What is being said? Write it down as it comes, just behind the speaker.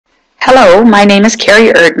Hello, my name is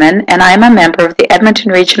Carrie Erdman, and I am a member of the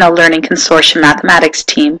Edmonton Regional Learning Consortium Mathematics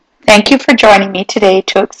team. Thank you for joining me today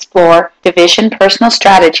to explore Division Personal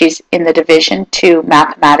Strategies in the Division 2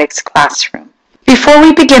 Mathematics classroom. Before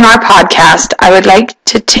we begin our podcast, I would like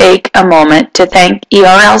to take a moment to thank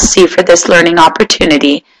ERLC for this learning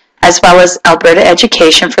opportunity, as well as Alberta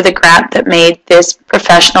Education for the grant that made this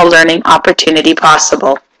professional learning opportunity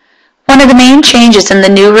possible. One of the main changes in the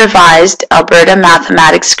new revised Alberta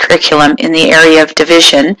mathematics curriculum in the area of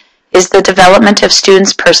division is the development of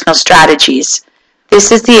students' personal strategies.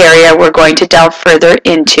 This is the area we're going to delve further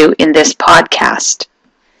into in this podcast.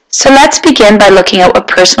 So let's begin by looking at what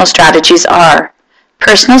personal strategies are.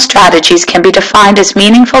 Personal strategies can be defined as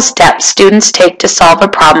meaningful steps students take to solve a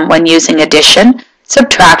problem when using addition,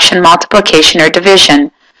 subtraction, multiplication, or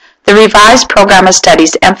division. The revised program of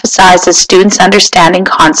studies emphasizes students understanding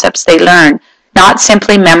concepts they learn, not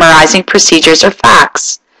simply memorizing procedures or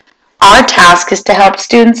facts. Our task is to help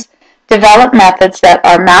students develop methods that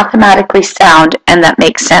are mathematically sound and that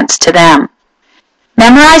make sense to them.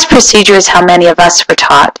 Memorized procedure is how many of us were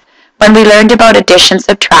taught. When we learned about addition,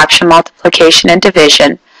 subtraction, multiplication, and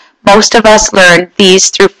division, most of us learned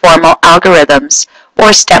these through formal algorithms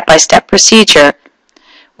or step-by-step procedure.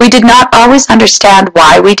 We did not always understand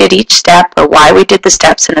why we did each step or why we did the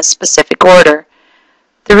steps in a specific order.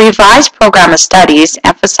 The revised program of studies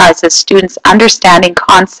emphasizes students understanding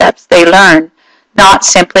concepts they learn, not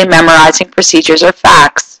simply memorizing procedures or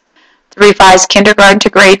facts. The revised kindergarten to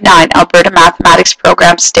grade 9 Alberta Mathematics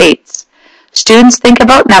program states, students think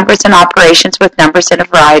about numbers and operations with numbers in a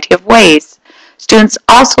variety of ways. Students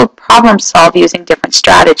also problem solve using different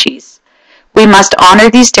strategies. We must honor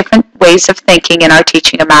these different ways of thinking in our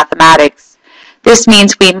teaching of mathematics. This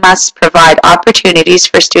means we must provide opportunities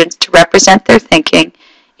for students to represent their thinking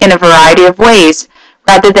in a variety of ways,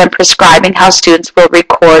 rather than prescribing how students will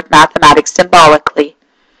record mathematics symbolically.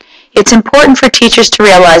 It's important for teachers to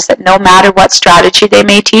realize that no matter what strategy they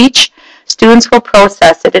may teach, students will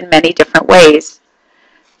process it in many different ways.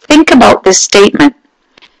 Think about this statement.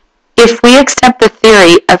 If we accept the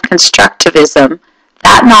theory of constructivism,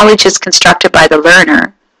 that knowledge is constructed by the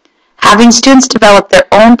learner. Having students develop their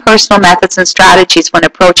own personal methods and strategies when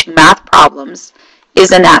approaching math problems is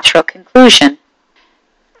a natural conclusion.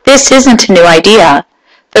 This isn't a new idea.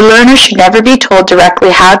 The learner should never be told directly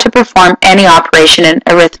how to perform any operation in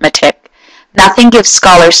arithmetic. Nothing gives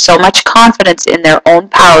scholars so much confidence in their own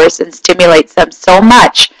powers and stimulates them so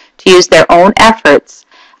much to use their own efforts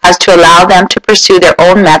as to allow them to pursue their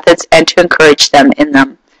own methods and to encourage them in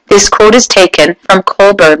them. This quote is taken from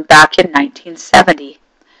Colburn back in 1970.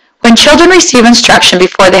 When children receive instruction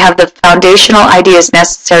before they have the foundational ideas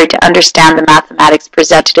necessary to understand the mathematics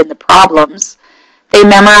presented in the problems, they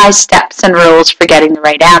memorize steps and rules for getting the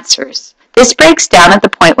right answers. This breaks down at the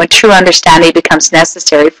point when true understanding becomes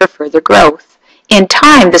necessary for further growth. In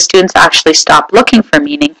time, the students actually stop looking for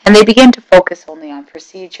meaning and they begin to focus only on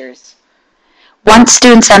procedures. Once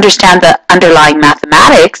students understand the underlying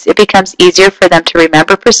mathematics, it becomes easier for them to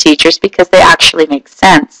remember procedures because they actually make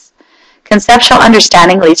sense. Conceptual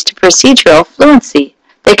understanding leads to procedural fluency.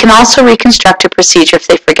 They can also reconstruct a procedure if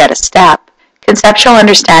they forget a step. Conceptual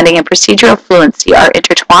understanding and procedural fluency are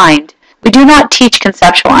intertwined. We do not teach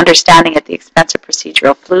conceptual understanding at the expense of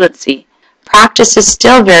procedural fluency. Practice is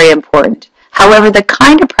still very important. However, the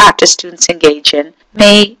kind of practice students engage in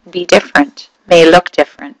may be different, may look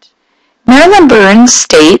different. Marilyn Burns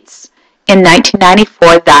states in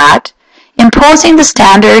 1994 that imposing the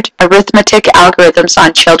standard arithmetic algorithms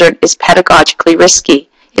on children is pedagogically risky.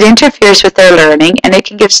 It interferes with their learning, and it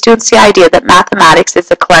can give students the idea that mathematics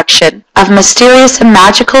is a collection of mysterious and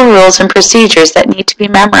magical rules and procedures that need to be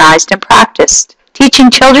memorized and practiced.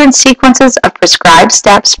 Teaching children sequences of prescribed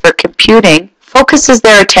steps for computing focuses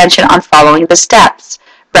their attention on following the steps,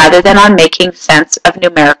 rather than on making sense of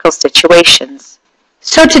numerical situations.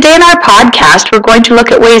 So today in our podcast, we're going to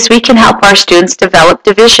look at ways we can help our students develop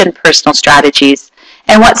division personal strategies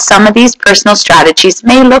and what some of these personal strategies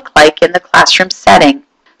may look like in the classroom setting.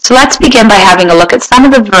 So let's begin by having a look at some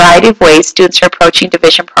of the variety of ways students are approaching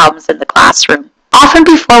division problems in the classroom. Often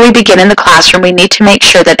before we begin in the classroom, we need to make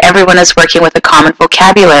sure that everyone is working with a common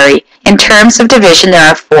vocabulary. In terms of division, there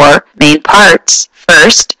are 4 main parts.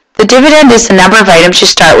 First, the dividend is the number of items you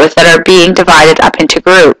start with that are being divided up into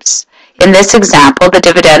groups. In this example, the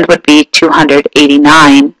dividend would be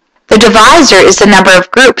 289. The divisor is the number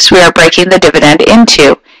of groups we are breaking the dividend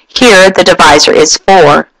into. Here, the divisor is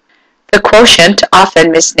 4. The quotient,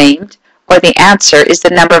 often misnamed, or the answer, is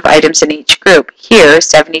the number of items in each group. Here,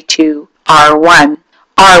 72R1.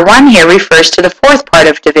 R1 here refers to the 4th part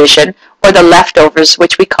of division, or the leftovers,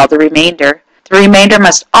 which we call the remainder. The remainder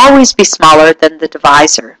must always be smaller than the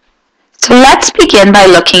divisor. So let's begin by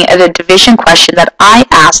looking at a division question that I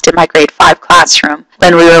asked in my grade 5 classroom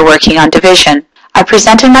when we were working on division. I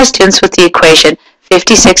presented my students with the equation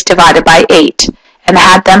 56 divided by 8 and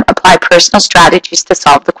had them apply personal strategies to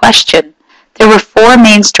solve the question. There were 4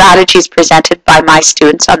 main strategies presented by my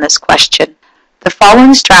students on this question. The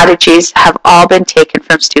following strategies have all been taken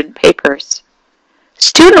from student papers.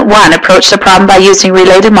 Student 1 approached the problem by using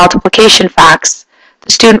related multiplication facts.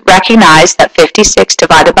 The student recognized that 56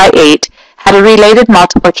 divided by 8 had a related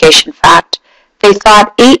multiplication fact. They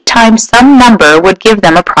thought 8 times some number would give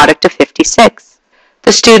them a product of 56.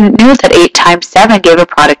 The student knew that 8 times 7 gave a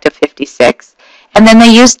product of 56, and then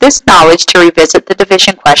they used this knowledge to revisit the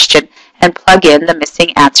division question and plug in the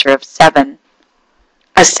missing answer of 7.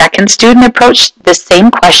 A second student approached the same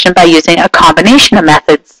question by using a combination of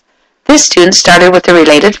methods. This student started with a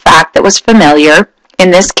related fact that was familiar, in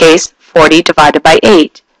this case 40 divided by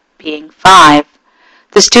 8, being 5.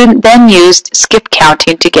 The student then used skip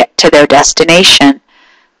counting to get to their destination.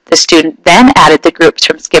 The student then added the groups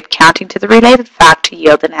from skip counting to the related fact to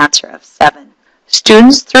yield an answer of 7.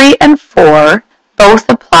 Students 3 and 4 both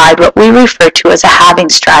applied what we refer to as a halving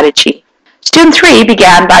strategy. Student 3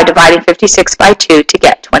 began by dividing 56 by 2 to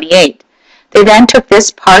get 28. They then took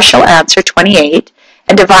this partial answer, 28,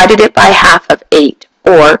 and divided it by half of 8,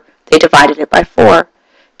 or they divided it by 4,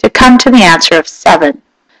 to come to the answer of 7.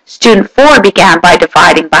 Student 4 began by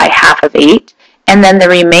dividing by half of 8, and then the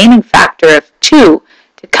remaining factor of 2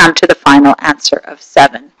 to come to the final answer of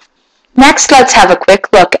 7. Next, let's have a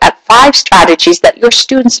quick look at 5 strategies that your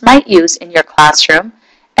students might use in your classroom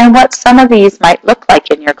and what some of these might look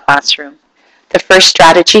like in your classroom. The first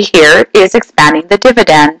strategy here is expanding the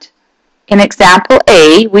dividend. In example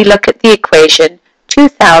A, we look at the equation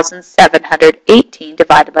 2,718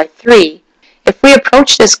 divided by 3. If we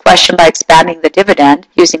approach this question by expanding the dividend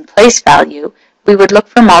using place value, we would look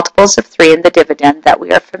for multiples of 3 in the dividend that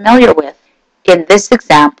we are familiar with. In this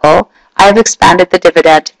example, I have expanded the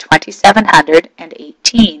dividend to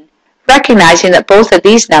 2,718, recognizing that both of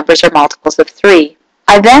these numbers are multiples of 3.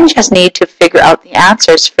 I then just need to figure out the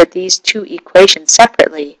answers for these 2 equations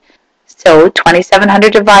separately. So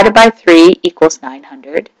 2,700 divided by 3 equals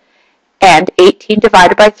 900, and 18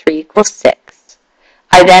 divided by 3 equals 6.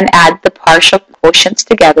 I then add the partial quotients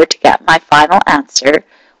together to get my final answer,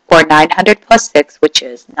 or 900 plus 6, which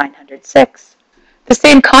is 906. The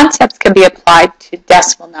same concepts can be applied to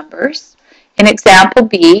decimal numbers. In example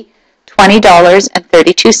B,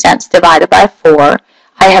 $20.32 divided by 4,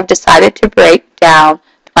 I have decided to break down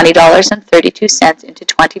 $20.32 into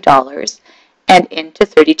 $20 and into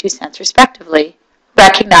 32 cents respectively,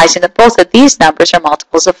 recognizing that both of these numbers are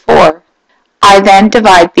multiples of 4. I then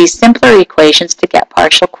divide these simpler equations to get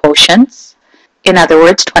partial quotients. In other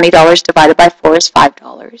words, $20 divided by 4 is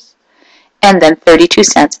 $5, and then 32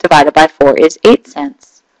 cents divided by 4 is 8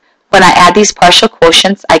 cents. When I add these partial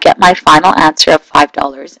quotients, I get my final answer of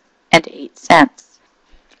 $5.08.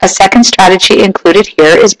 A second strategy included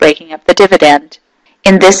here is breaking up the dividend.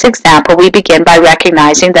 In this example, we begin by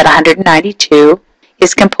recognizing that 192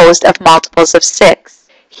 is composed of multiples of 6.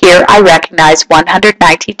 Here I recognize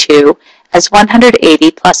 192 as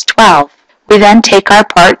 180 plus 12. We then take our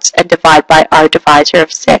parts and divide by our divisor of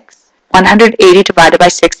 6. 180 divided by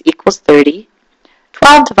 6 equals 30.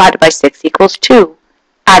 12 divided by 6 equals 2.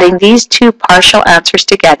 Adding these 2 partial answers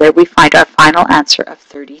together, we find our final answer of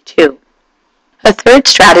 32. A third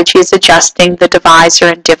strategy is adjusting the divisor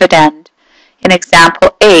and dividend. In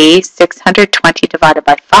example A, 620 divided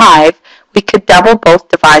by 5, we could double both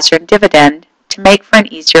divisor and dividend to make for an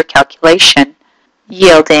easier calculation,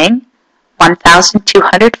 yielding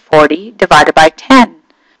 1,240 divided by 10,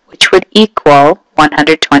 which would equal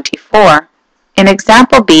 124. In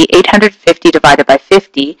example B, 850 divided by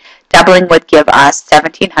 50, doubling would give us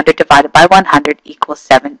 1,700 divided by 100 equals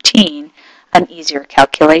 17, an easier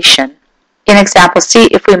calculation. In example C,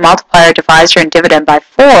 if we multiply our divisor and dividend by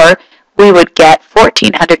 4, we would get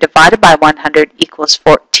 1,400 divided by 100 equals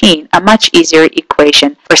 14, a much easier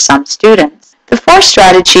equation for some students. The fourth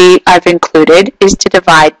strategy I've included is to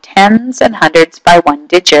divide tens and hundreds by 1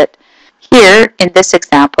 digit. Here, in this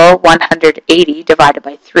example, 180 divided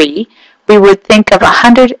by 3, we would think of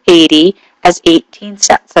 180 as 18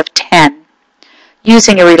 sets of 10.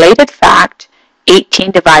 Using a related fact,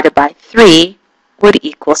 18 divided by 3 would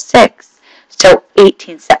equal 6. So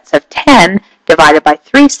 18 sets of 10 divided by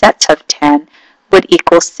 3 sets of 10 would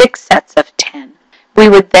equal 6 sets of 10. We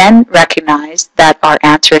would then recognize that our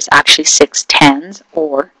answer is actually 6 tens,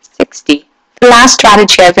 or 60. The last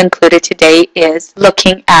strategy I've included today is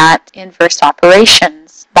looking at inverse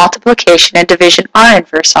operations. Multiplication and division are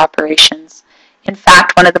inverse operations. In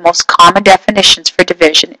fact, one of the most common definitions for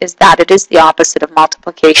division is that it is the opposite of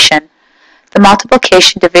multiplication. The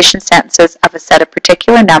multiplication-division sentences of a set of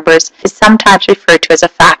particular numbers is sometimes referred to as a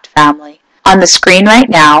fact family. On the screen right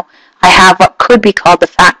now, I have what could be called the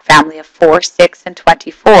fact family of 4, 6, and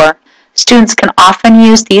 24. Students can often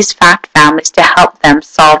use these fact families to help them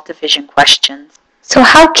solve division questions. So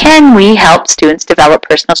how can we help students develop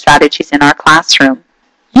personal strategies in our classroom?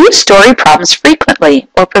 Use story problems frequently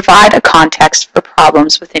or provide a context for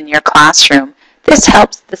problems within your classroom. This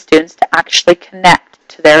helps the students to actually connect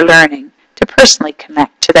to their learning, to personally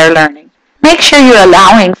connect to their learning. Make sure you're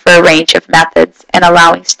allowing for a range of methods and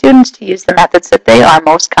allowing students to use the methods that they are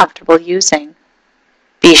most comfortable using.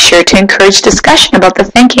 Be sure to encourage discussion about the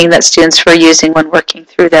thinking that students were using when working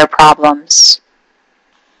through their problems.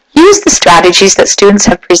 Use the strategies that students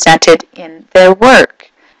have presented in their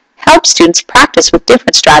work. Help students practice with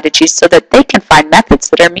different strategies so that they can find methods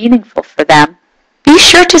that are meaningful for them. Be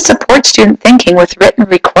sure to support student thinking with written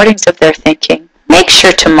recordings of their thinking. Make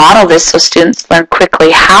sure to model this so students learn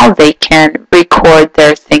quickly how they can record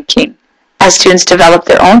their thinking. As students develop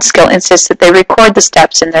their own skill, insist that they record the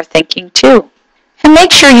steps in their thinking too. And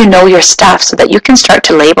make sure you know your stuff so that you can start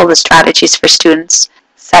to label the strategies for students,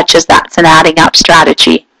 such as that's an adding up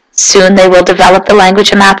strategy. Soon they will develop the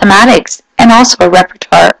language of mathematics and also a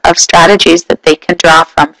repertoire of strategies that they can draw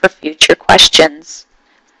from for future questions.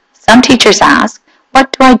 Some teachers ask,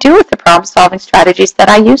 what do I do with the problem-solving strategies that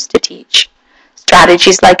I used to teach?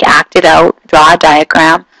 Strategies like act it out, draw a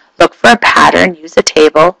diagram, look for a pattern, use a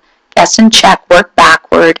table, guess and check, work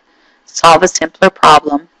backward, solve a simpler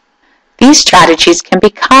problem. These strategies can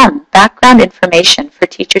become background information for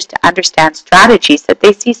teachers to understand strategies that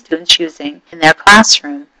they see students using in their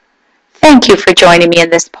classroom. Thank you for joining me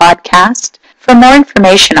in this podcast. For more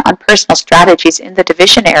information on personal strategies in the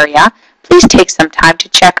division area, please take some time to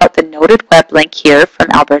check out the noted web link here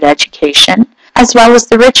from Alberta Education, as well as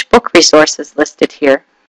the rich book resources listed here.